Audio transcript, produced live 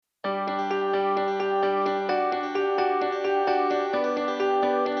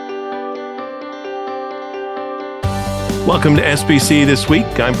Welcome to SBC This Week.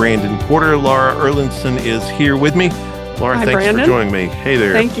 I'm Brandon Porter. Laura Erlinson is here with me. Laura, Hi, thanks Brandon. for joining me. Hey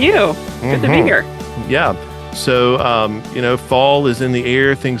there. Thank you. Good to be here. Yeah. So, fall is in the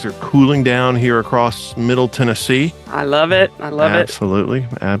air. Things are cooling down here across Middle Tennessee. I love it. Absolutely.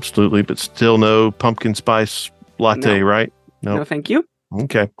 But still no pumpkin spice latte, No. right? No, thank you.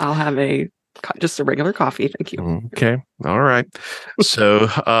 Okay. I'll have just a regular coffee. Thank you. Okay. All right. So,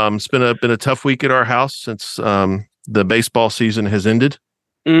 it's been a tough week at our house since the baseball season has ended.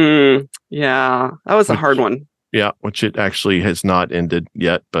 Yeah, that was a hard one. Yeah, which it actually has not ended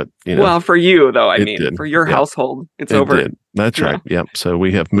yet, but well, for you though, did. For your household, it's over. It did. That's right. Yep. So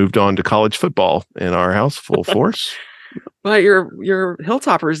we have moved on to college football in our house full force. But your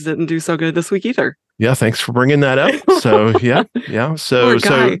Hilltoppers didn't do so good this week either. Yeah, thanks for bringing that up. So yeah.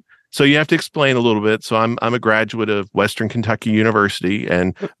 So you have to explain a little bit. So I'm a graduate of Western Kentucky University,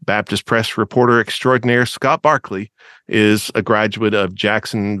 and Baptist Press reporter extraordinaire Scott Barkley is a graduate of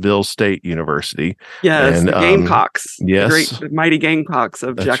Jacksonville State University. Yes, and, the Gamecocks. Yes, the great mighty Gamecocks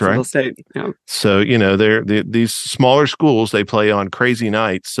of Jacksonville State. Yeah. So these smaller schools, they play on crazy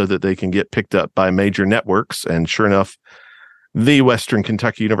nights so that they can get picked up by major networks. And sure enough, the Western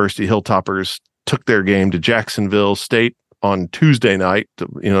Kentucky University Hilltoppers took their game to Jacksonville State on Tuesday night.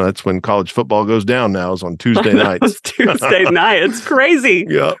 That's when college football goes down now, is on Tuesday nights. It's Tuesday night. It's crazy.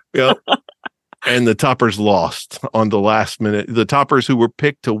 Yeah. And the Toppers lost on the last minute. The Toppers, who were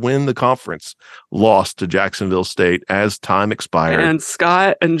picked to win the conference, lost to Jacksonville State as time expired. And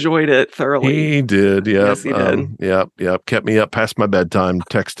Scott enjoyed it thoroughly. He did. Yeah. Yes, he did. Yep. Kept me up past my bedtime,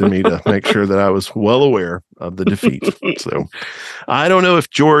 texting me to make sure that I was well aware of the defeat. So I don't know if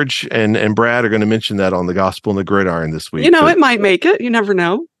George and Brad are going to mention that on the Gospel and the Gridiron this week. It might make it. You never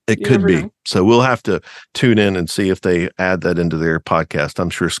know. It could be. So we'll have to tune in and see if they add that into their podcast.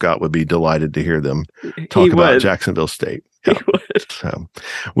 I'm sure Scott would be delighted to hear them talk about Jacksonville State. Yeah. He would. So,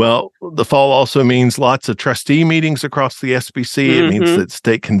 well, the fall also means lots of trustee meetings across the SBC. It means that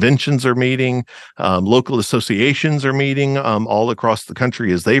state conventions are meeting, local associations are meeting all across the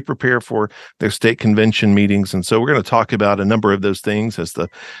country as they prepare for their state convention meetings. And so we're going to talk about a number of those things as the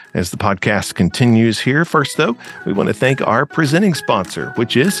podcast continues here. First, though, we want to thank our presenting sponsor,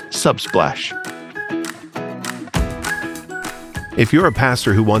 which is Subsplash. If you're a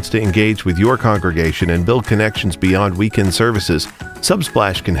pastor who wants to engage with your congregation and build connections beyond weekend services,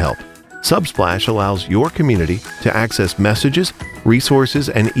 Subsplash can help. Subsplash allows your community to access messages, resources,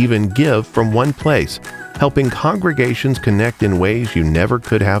 and even give from one place, helping congregations connect in ways you never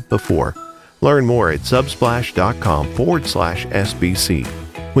could have before. Learn more at subsplash.com/SBC.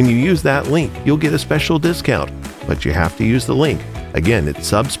 When you use that link, you'll get a special discount, but you have to use the link. Again, it's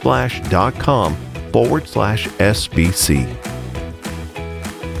subsplash.com/SBC.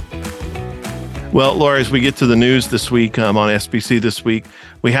 Well, Laura, as we get to the news this week on SBC This Week,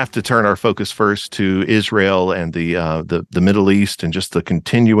 we have to turn our focus first to Israel and the Middle East and just the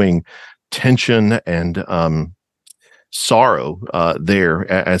continuing tension and sorrow there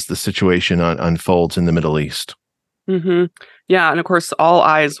as the situation unfolds in the Middle East. Mm-hmm. Yeah, and of course, all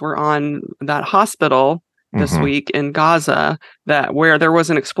eyes were on that hospital this week in Gaza, where there was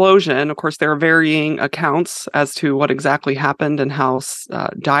an explosion. Of course, there are varying accounts as to what exactly happened and how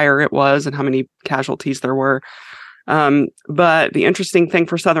dire it was and how many casualties there were. But the interesting thing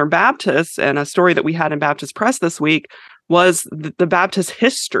for Southern Baptists, and a story that we had in Baptist Press this week, was the Baptist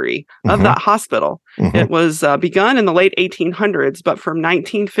history of that hospital. It was begun in the late 1800s, but from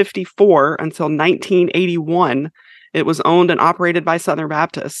 1954 until 1981, it was owned and operated by Southern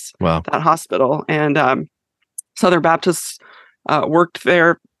Baptists. Wow. That hospital. And Southern Baptists worked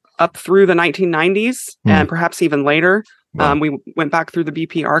there up through the 1990s and perhaps even later. Wow. We went back through the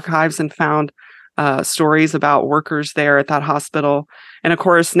BP archives and found stories about workers there at that hospital. And of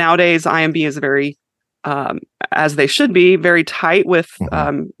course, nowadays, IMB is very, as they should be, very tight with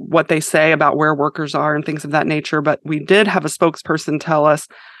what they say about where workers are and things of that nature. But we did have a spokesperson tell us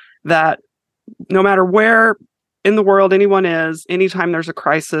that no matter where in the world anyone is, anytime there's a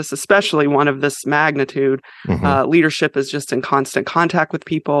crisis, especially one of this magnitude, leadership is just in constant contact with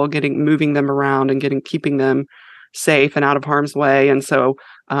people, moving them around and keeping them safe and out of harm's way. And so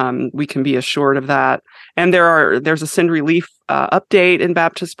we can be assured of that. And there's a Send Relief update in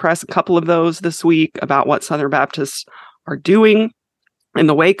Baptist Press, a couple of those this week, about what Southern Baptists are doing in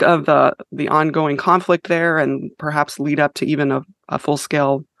the wake of the ongoing conflict there, and perhaps lead up to even a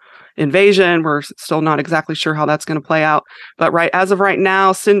full-scale invasion. We're still not exactly sure how that's going to play out. But as of right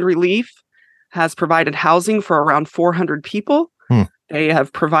now, Send Relief has provided housing for around 400 people. They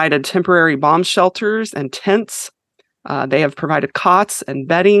have provided temporary bomb shelters and tents They have provided cots and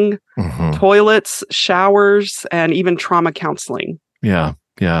bedding, Hmm. toilets, showers, and even trauma counseling. Yeah.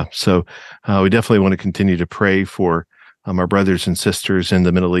 Yeah. So we definitely want to continue to pray for our brothers and sisters in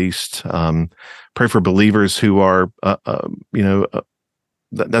the Middle East. Pray for believers who are,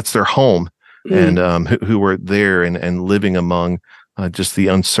 that's their home, and Mm, who are there and living among just the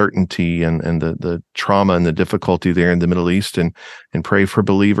uncertainty and the trauma and the difficulty there in the Middle East, and pray for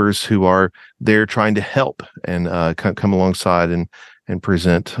believers who are there trying to help and come alongside and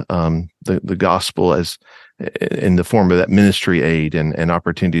present the gospel as in the form of that ministry aid and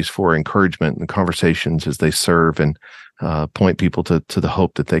opportunities for encouragement and conversations as they serve and point people to the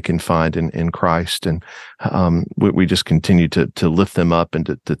hope that they can find in Christ. And we just continue to lift them up and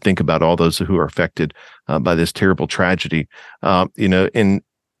to think about all those who are affected by this terrible tragedy. In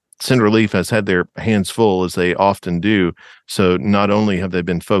Send Relief has had their hands full, as they often do. So not only have they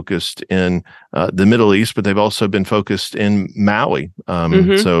been focused in the Middle East, but they've also been focused in Maui.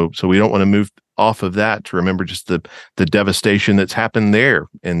 hmm So we don't want to move off of that to remember just the devastation that's happened there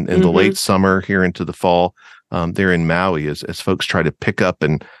in the hmm late summer here into the fall there in Maui, as folks try to pick up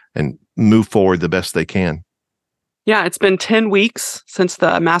and move forward the best they can. Yeah, it's been 10 weeks since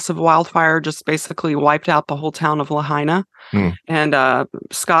the massive wildfire just basically wiped out the whole town of Lahaina. Hmm. And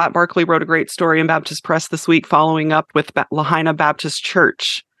Scott Barkley wrote a great story in Baptist Press this week following up with Lahaina Baptist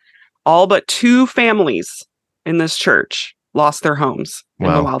Church. All but 2 families in this church lost their homes in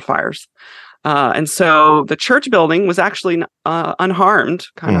the Wow. wildfires. And so the church building was actually unharmed,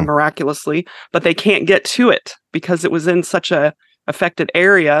 kind of miraculously, but they can't get to it because it was in such a affected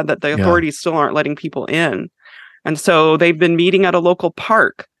area that the authorities still aren't letting people in. And so they've been meeting at a local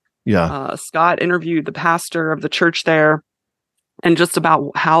park. Yeah. Scott interviewed the pastor of the church there, and just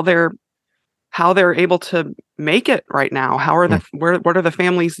about how they're able to make it right now. How are what are the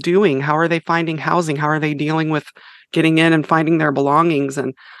families doing? How are they finding housing? How are they dealing with getting in and finding their belongings?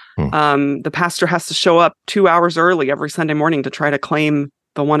 And the pastor has to show up 2 hours early every Sunday morning to try to claim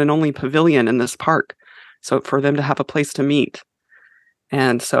the one and only pavilion in this park, so for them to have a place to meet.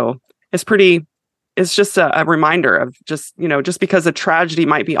 And so it's just a reminder of just because a tragedy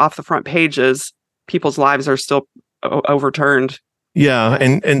might be off the front pages, people's lives are still overturned. Yeah.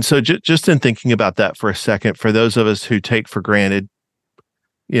 And so just in thinking about that for a second, for those of us who take for granted,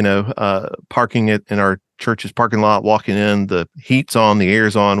 parking it in our church's parking lot, walking in, the heat's on, the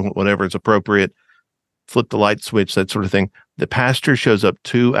air's on, whatever is appropriate, flip the light switch, that sort of thing. The pastor shows up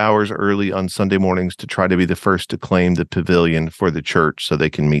 2 hours early on Sunday mornings to try to be the first to claim the pavilion for the church so they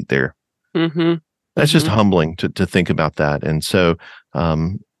can meet there. Mm-hmm. That's just humbling to think about that. And so,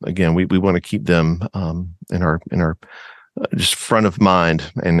 again, we want to keep them in our just front of mind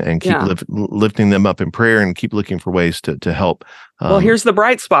and keep lifting them up in prayer and keep looking for ways to help. Well, here's the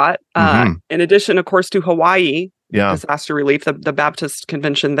bright spot. In addition, of course, to Hawaii disaster relief, the Baptist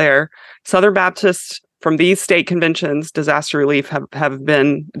convention there, Southern Baptists from these state conventions, disaster relief have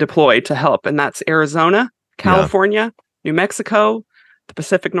been deployed to help. And that's Arizona, California, New Mexico, the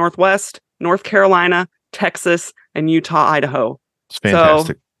Pacific Northwest, North Carolina, Texas, and Utah, Idaho. It's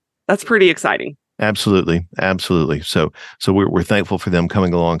fantastic. So that's pretty exciting. Absolutely. Absolutely. So we're thankful for them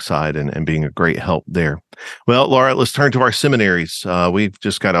coming alongside and being a great help there. Well, Laura, let's turn to our seminaries. We've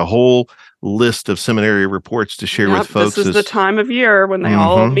just got a whole list of seminary reports to share with folks. This is the time of year when they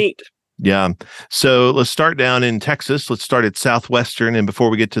all meet. Yeah. So let's start down in Texas. Let's start at Southwestern. And before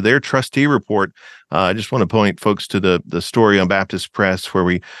we get to their trustee report, I just want to point folks to the story on Baptist Press, where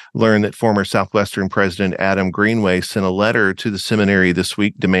we learned that former Southwestern President Adam Greenway sent a letter to the seminary this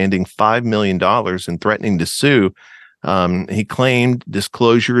week demanding $5 million and threatening to sue. He claimed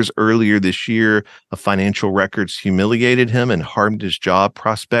disclosures earlier this year of financial records humiliated him and harmed his job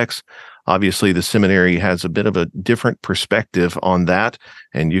prospects. Obviously, the seminary has a bit of a different perspective on that,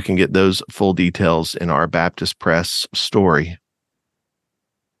 and you can get those full details in our Baptist Press story.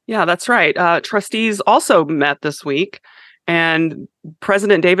 Yeah, that's right. Trustees also met this week, and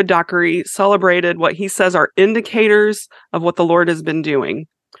President David Dockery celebrated what he says are indicators of what the Lord has been doing.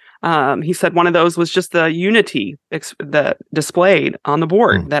 He said one of those was just the unity that displayed on the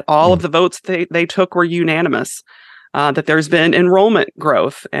board, that all of the votes they took were unanimous. That there's been enrollment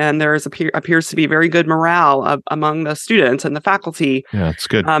growth, and there appears to be very good morale among the students and the faculty. Yeah, it's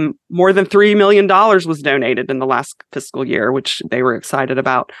good. More than $3 million was donated in the last fiscal year, which they were excited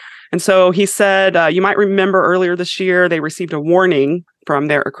about. And so he said, you might remember earlier this year, they received a warning from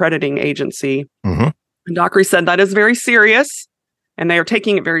their accrediting agency. And Dockery said that is very serious, and they are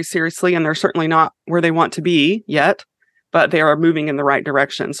taking it very seriously, and they're certainly not where they want to be yet, but they are moving in the right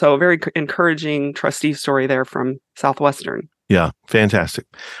direction. So a very encouraging trustee story there from Southwestern. Yeah, fantastic.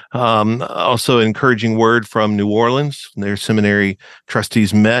 Also, encouraging word from New Orleans. Their seminary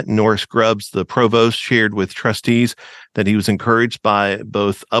trustees met. Norris Grubbs, the provost, shared with trustees that he was encouraged by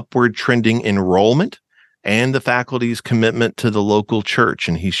both upward trending enrollment and the faculty's commitment to the local church.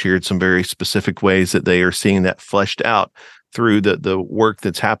 And he shared some very specific ways that they are seeing that fleshed out through the work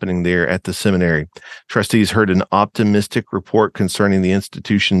that's happening there at the seminary. Trustees heard an optimistic report concerning the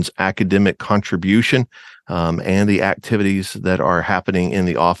institution's academic contribution and the activities that are happening in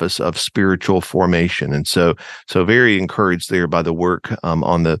the Office of Spiritual Formation. And so very encouraged there by the work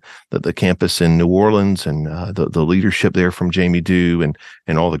on the campus in New Orleans and the leadership there from Jamie Dew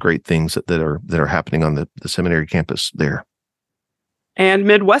and all the great things that are happening on the seminary campus there. And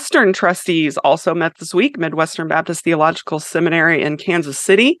Midwestern trustees also met this week, Midwestern Baptist Theological Seminary in Kansas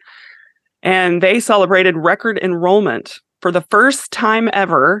City. And they celebrated record enrollment. For the first time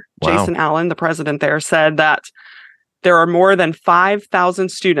ever, wow. Jason Allen, the president there, said that there are more than 5,000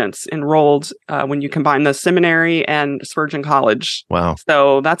 students enrolled when you combine the seminary and Spurgeon College. Wow.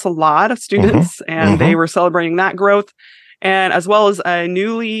 So that's a lot of students, and they were celebrating that growth, and as well as a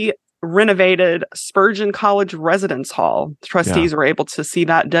newly renovated Spurgeon College residence hall. Trustees were able to see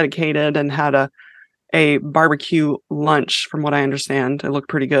that dedicated and had a barbecue lunch, from what I understand. It looked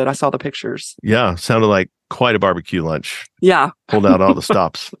pretty good. I saw the pictures. Yeah, sounded like quite a barbecue lunch. Yeah. Pulled out all the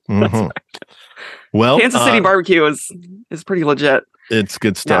stops. That's right. Well, Kansas City barbecue is pretty legit. It's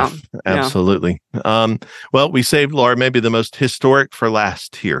good stuff. Yeah. Absolutely. Well, we saved, Laura, maybe the most historic for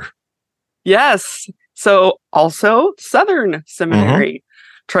last here. Yes. So also Southern Seminary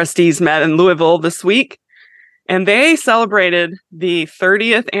trustees met in Louisville this week, and they celebrated the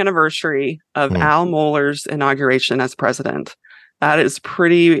 30th anniversary of Al Mohler's inauguration as president. That is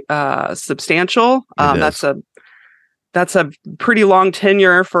pretty substantial. That's a pretty long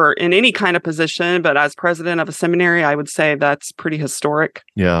tenure in any kind of position, but as president of a seminary, I would say that's pretty historic.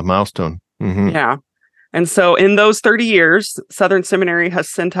 Yeah, milestone. Yeah. And so in those 30 years, Southern Seminary has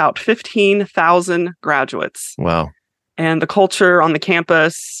sent out 15,000 graduates. Wow. And the culture on the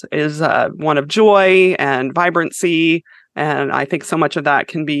campus is one of joy and vibrancy. And I think so much of that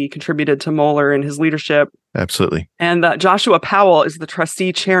can be contributed to Mohler and his leadership. Absolutely. And Joshua Powell is the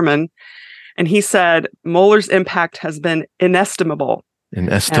trustee chairman. And he said, Mohler's impact has been inestimable.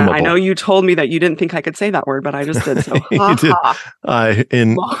 Inestimable. And I know you told me that you didn't think I could say that word, but I just did. So, you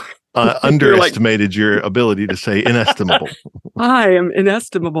did. Underestimated your ability to say inestimable. I am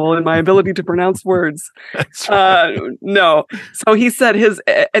inestimable in my ability to pronounce words. That's right. No. So he said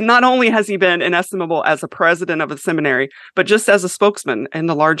and not only has he been inestimable as a president of a seminary, but just as a spokesman in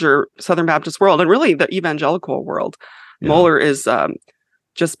the larger Southern Baptist world and really the evangelical world. Yeah. Mohler is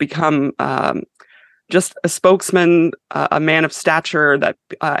just become just a spokesman, a man of stature that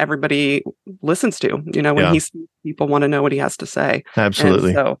everybody listens to. When he speaks, people want to know what he has to say.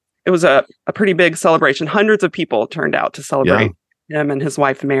 Absolutely. And so it was a pretty big celebration. Hundreds of people turned out to celebrate him and his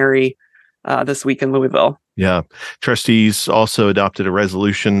wife, Mary, this week in Louisville. Yeah. Trustees also adopted a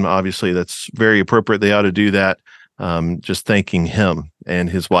resolution. Obviously, that's very appropriate. They ought to do that. Just thanking him and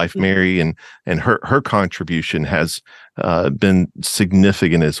his wife, Mary, and her contribution has been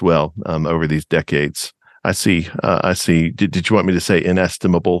significant as well over these decades. I see. Did you want me to say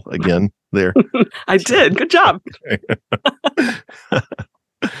inestimable again there? I did. Good job.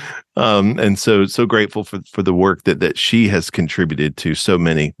 And so grateful for the work that she has contributed to so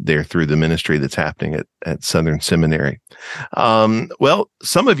many there through the ministry that's happening at Southern Seminary. Well,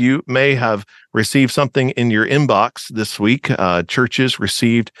 some of you may have received something in your inbox this week. Churches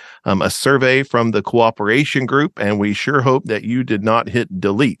received a survey from the cooperation group, and we sure hope that you did not hit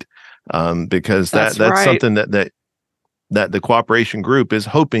delete because that's right. Something that the cooperation group is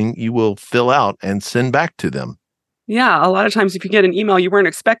hoping you will fill out and send back to them. Yeah, a lot of times if you get an email you weren't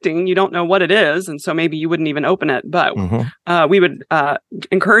expecting, you don't know what it is, and so maybe you wouldn't even open it. But we would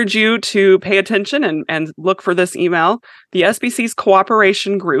encourage you to pay attention and look for this email. The SBC's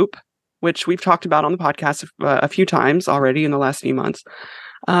cooperation group, which we've talked about on the podcast a few times already in the last few months.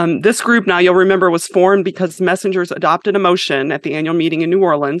 This group, now you'll remember, was formed because messengers adopted a motion at the annual meeting in New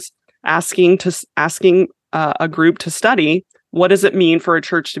Orleans asking a group to study what does it mean for a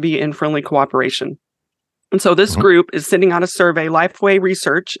church to be in friendly cooperation. And so this group is sending out a survey. Lifeway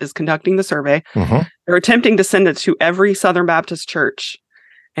Research is conducting the survey. They're attempting to send it to every Southern Baptist church.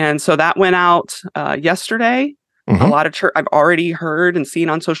 And so that went out yesterday. A lot of I've already heard and seen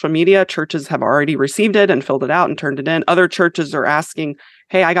on social media, churches have already received it and filled it out and turned it in. Other churches are asking,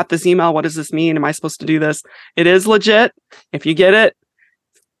 hey, I got this email. What does this mean? Am I supposed to do this? It is legit. If you get it,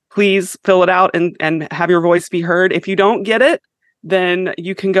 please fill it out and have your voice be heard. If you don't get it, then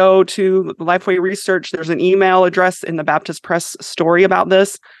you can go to Lifeway Research. There's an email address in the Baptist Press story about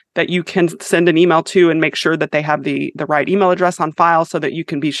this that you can send an email to and make sure that they have the right email address on file so that you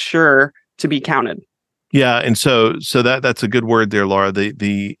can be sure to be counted. Yeah, and so that's a good word there, Laura.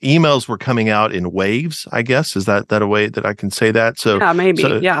 The emails were coming out in waves, I guess. Is that a way that I can say that? So yeah, maybe.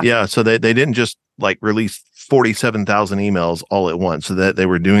 Yeah. So they didn't just like release 47,000 emails all at once, so that they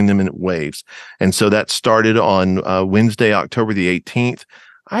were doing them in waves. And so that started on Wednesday, October the 18th.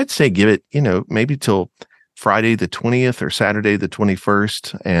 I'd say give it, maybe till Friday the 20th or Saturday the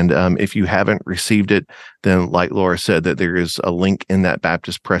 21st. And if you haven't received it, then like Laura said, that there is a link in that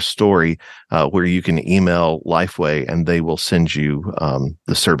Baptist Press story where you can email Lifeway and they will send you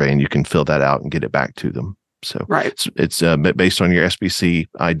the survey and you can fill that out and get it back to them. So it's based on your SBC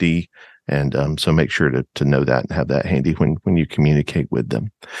ID. And so make sure to know that and have that handy when you communicate with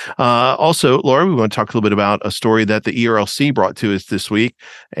them. Also, Laura, we want to talk a little bit about a story that the ERLC brought to us this week,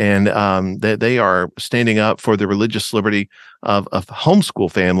 and that they are standing up for the religious liberty of a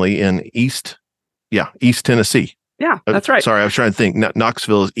homeschool family in East Tennessee. Yeah, that's right. Sorry, I was trying to think.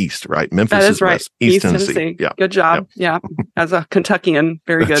 Knoxville is east, right? Memphis is right. west. East Tennessee. Yeah, good job. Yeah, as a Kentuckian,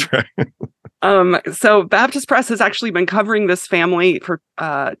 very good. That's right. So Baptist Press has actually been covering this family for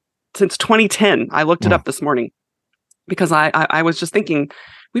since 2010. I looked it up this morning because I was just thinking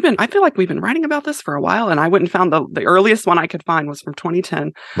I feel like we've been writing about this for a while, and I went and found the earliest one I could find was from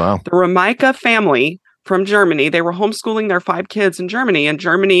 2010. Wow. The Remaika family from Germany. They were homeschooling their 5 kids in Germany. In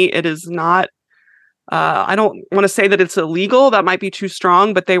Germany, it is not, I don't want to say that it's illegal. That might be too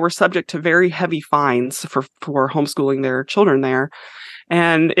strong, but they were subject to very heavy fines for homeschooling their children there.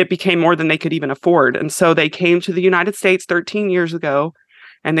 And it became more than they could even afford. And so they came to the United States 13 years ago,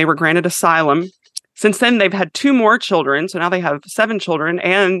 and they were granted asylum. Since then, they've had 2 more children. So now they have 7 children,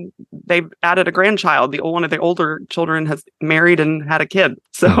 and they've added a grandchild. One of the older children has married and had a kid.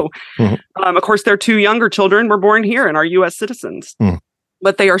 So, of course, their 2 younger children were born here and are U.S. citizens.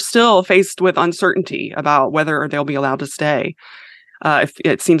 But they are still faced with uncertainty about whether they'll be allowed to stay. If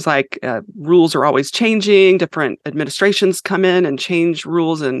it seems like rules are always changing, different administrations come in and change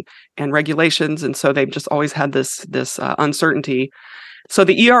rules and regulations. And so they've just always had this uncertainty. So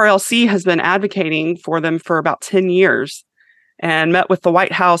the ERLC has been advocating for them for about 10 years and met with the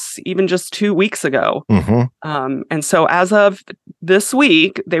White House even just 2 weeks ago. And so as of this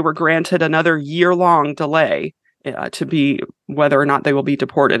week, they were granted another year-long delay to be whether or not they will be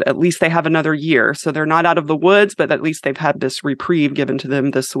deported. At least they have another year. So they're not out of the woods, but at least they've had this reprieve given to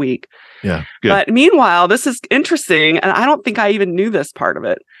them this week. Yeah. Good. But meanwhile, this is interesting, and I don't think I even knew this part of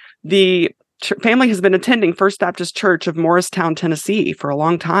it. The family has been attending First Baptist Church of Morristown, Tennessee for a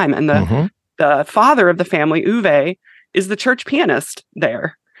long time. And the father of the family, Uwe, is the church pianist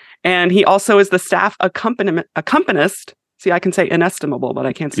there. And he also is the staff accompanist. See, I can say inestimable, but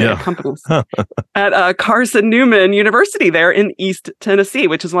I can't say accompanist. At Carson Newman University there in East Tennessee,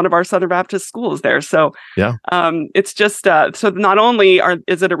 which is one of our Southern Baptist schools there. So it's just, so not only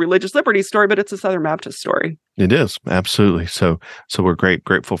is it a religious liberty story, but it's a Southern Baptist story. It is, absolutely. So we're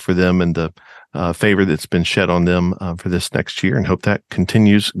grateful for them and the favor that's been shed on them for this next year, and hope that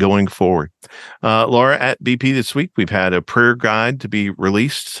continues going forward. Laura, at BP this week, we've had a prayer guide to be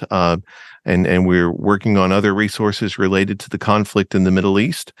released, and we're working on other resources related to the conflict in the Middle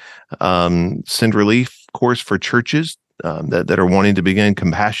East. Send relief course for churches that are wanting to begin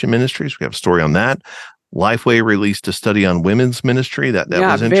compassion ministries. We have a story on that. Lifeway released a study on women's ministry. That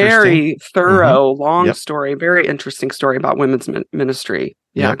was interesting. Very thorough, long story. Very interesting story about women's ministry.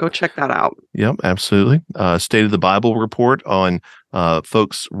 Yeah, go check that out. Yep, absolutely. State of the Bible report on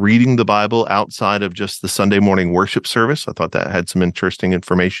folks reading the Bible outside of just the Sunday morning worship service. I thought that had some interesting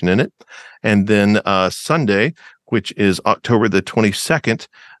information in it. And then Sunday, which is October the 22nd,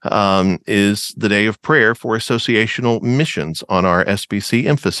 is the day of prayer for associational missions on our SBC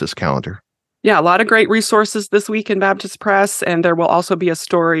emphasis calendar. Yeah, a lot of great resources this week in Baptist Press, and there will also be a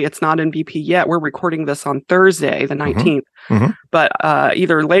story. It's not in BP yet. We're recording this on Thursday, the 19th. But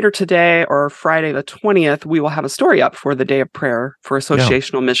either later today or Friday, the 20th, we will have a story up for the day of prayer for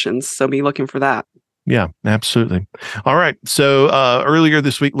associational missions. So be looking for that. Yeah, absolutely. All right. So earlier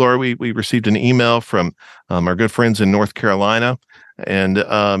this week, Laura, we received an email from our good friends in North Carolina.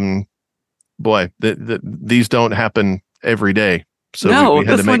 And boy, these don't happen every day. So we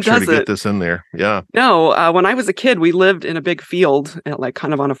had to make sure to get this in there. Yeah. No, when I was a kid, we lived in a big field, like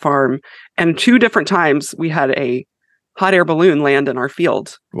kind of on a farm. And 2 different times we had a hot air balloon land in our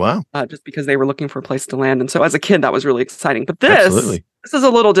field. Wow. Just because they were looking for a place to land. And so as a kid, that was really exciting. But this is a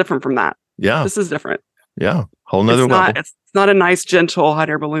little different from that. Yeah. This is different. Yeah. Whole nother level. It's not a nice, gentle hot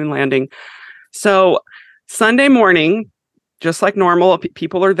air balloon landing. So Sunday morning, just like normal.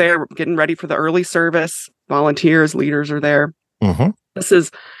 People are there getting ready for the early service. Volunteers, leaders are there. This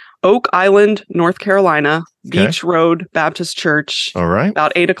is Oak Island, North Carolina, Beach Road Baptist Church. All right.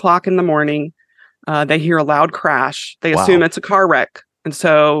 About 8:00 in the morning. They hear a loud crash. They assume it's a car wreck. And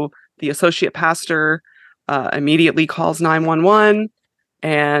so the associate pastor immediately calls 911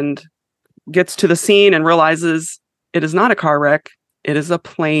 and gets to the scene and realizes it is not a car wreck. It is a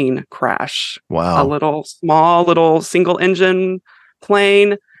plane crash. Wow. A small little single engine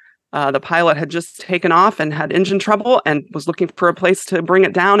plane. The pilot had just taken off and had engine trouble and was looking for a place to bring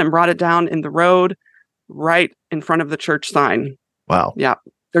it down and brought it down in the road right in front of the church sign. Wow. Yeah.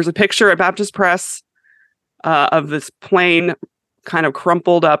 There's a picture at Baptist Press of this plane kind of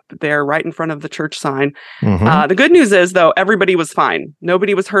crumpled up there right in front of the church sign. The good news is, though, everybody was fine.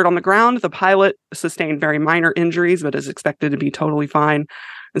 Nobody was hurt on the ground. The pilot sustained very minor injuries, but is expected to be totally fine.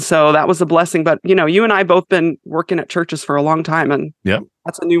 And so that was a blessing. But, you and I both been working at churches for a long time, and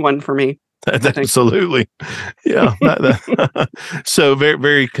that's a new one for me. Absolutely. Yeah. So very,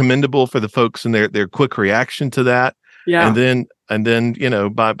 very commendable for the folks and their quick reaction to that. Yeah. And then,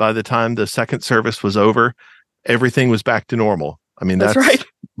 by the time the second service was over, everything was back to normal. I mean, that's right.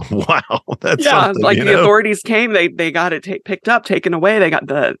 Wow. That's something, like the authorities came, they got it picked up, taken away. They got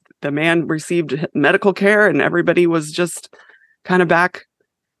the man received medical care, and everybody was just kind of back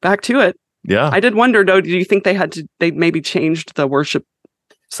to it. Yeah. I did wonder, though, do you think they maybe changed the worship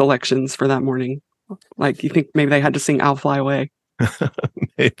selections for that morning? Like, you think maybe they had to sing "I'll Fly Away"?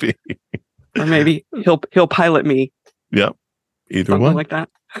 Maybe. Or maybe he'll pilot me. Yep. Either Something one. like that.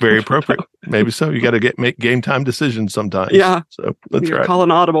 Very appropriate. Maybe so. You got to make game time decisions sometimes. Yeah. So that's right. Call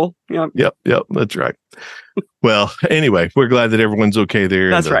an audible. Yep. That's right. Well, anyway, we're glad that everyone's okay there.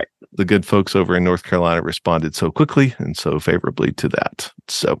 That's right. The good folks over in North Carolina responded so quickly and so favorably to that.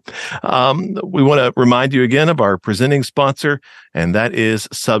 So we want to remind you again of our presenting sponsor, and that is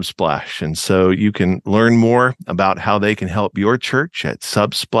Subsplash. And so you can learn more about how they can help your church at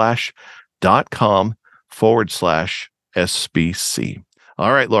subsplash.com/SBC.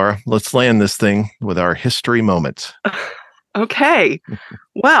 All right, Laura, let's land this thing with our history moment. Okay.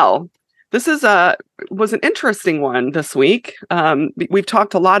 Well, this was an interesting one this week. We've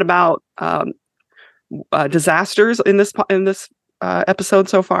talked a lot about disasters in this episode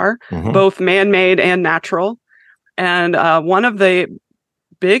so far, both man-made and natural. And one of the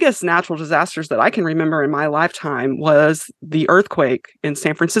biggest natural disasters that I can remember in my lifetime was the earthquake in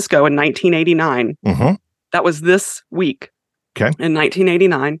San Francisco in 1989. That was this week. Okay. In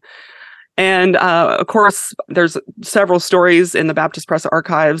 1989. And of course, there's several stories in the Baptist Press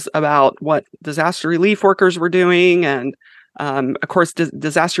archives about what disaster relief workers were doing. And of course,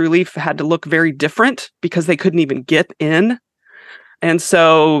 disaster relief had to look very different because they couldn't even get in. And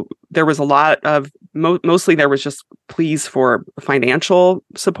so there was a lot of, mostly there was just pleas for financial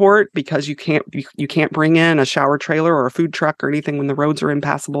support because you can't bring in a shower trailer or a food truck or anything when the roads are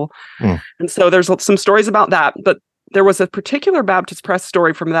impassable. And so there's some stories about that. But there was a particular Baptist Press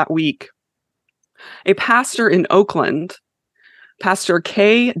story from that week. A pastor in Oakland, Pastor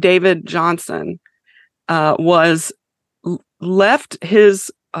K. David Johnson, was left his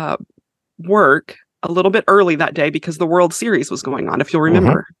work a little bit early that day because the World Series was going on, if you'll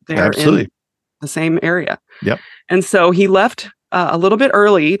remember. There in the same area. Yep. And so he left a little bit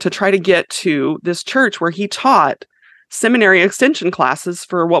early to try to get to this church where he taught seminary extension classes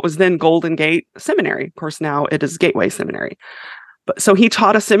for what was then Golden Gate Seminary. Of course, now it is Gateway Seminary. But so he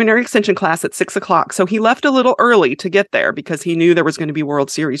taught a seminary extension class at 6:00. So he left a little early to get there because he knew there was going to be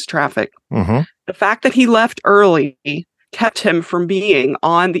World Series traffic. The fact that he left early kept him from being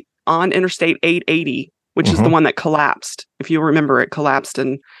on Interstate 880, which is the one that collapsed. If you remember, it collapsed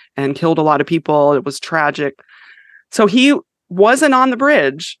and killed a lot of people. It was tragic. So he wasn't on the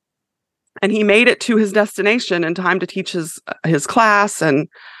bridge. And he made it to his destination in time to teach his class,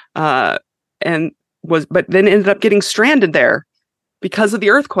 but then ended up getting stranded there because of the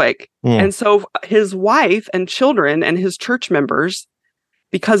earthquake. And so his wife and children and his church members,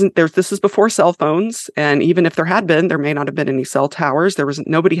 because this is before cell phones, and even if there had been, there may not have been any cell towers.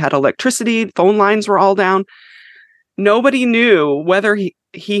 Nobody had electricity. Phone lines were all down. Nobody knew whether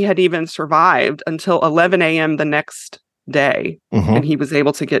he had even survived until 11 a.m. the next day, and he was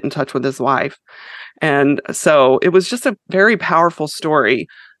able to get in touch with his wife. And so it was just a very powerful story.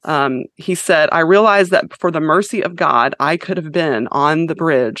 He said, "I realized that for the mercy of God, I could have been on the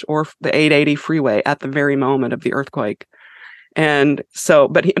bridge or the 880 freeway at the very moment of the earthquake." And so,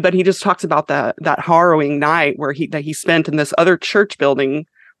 but he just talks about that harrowing night where he spent in this other church building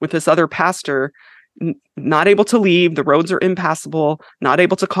with this other pastor, not able to leave. The roads are impassable, not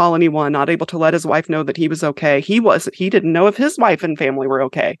able to call anyone, not able to let his wife know that he was okay. He didn't know if his wife and family were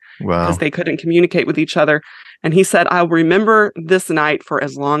okay because they couldn't communicate with each other. And he said, "I'll remember this night for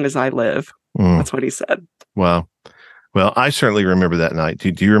as long as I live." That's what he said. Wow. Well, I certainly remember that night.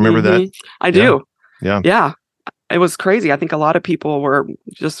 Do you remember that? I do. Yeah. Yeah. It was crazy. I think a lot of people were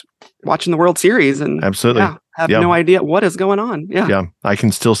just watching the World Series and absolutely have no idea what is going on. Yeah. I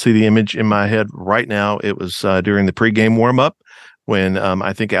can still see the image in my head right now. It was during the pregame warm-up when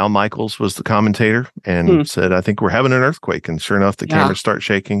I think Al Michaels was the commentator and said, "I think we're having an earthquake." And sure enough, the cameras start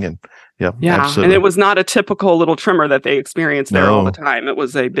shaking. And absolutely. And it was not a typical little tremor that they experienced there all the time. It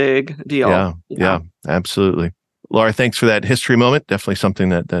was a big deal. Yeah, absolutely. Laura, thanks for that history moment. Definitely something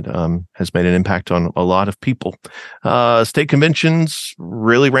that has made an impact on a lot of people. State conventions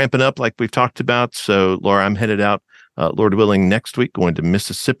really ramping up like we've talked about. So, Laura, I'm headed out, Lord willing, next week, going to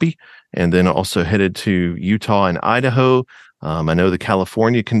Mississippi, and then also headed to Utah and Idaho. I know the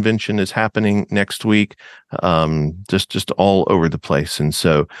California convention is happening next week, just all over the place. And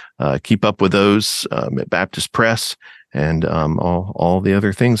so keep up with those at Baptist Press and all the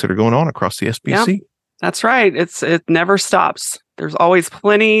other things that are going on across the SBC. Yeah. That's right. It never stops. There's always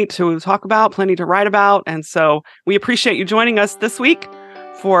plenty to talk about, plenty to write about. And so we appreciate you joining us this week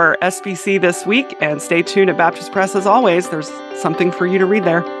for SBC This Week. And stay tuned at Baptist Press as always. There's something for you to read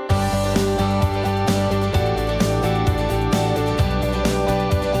there.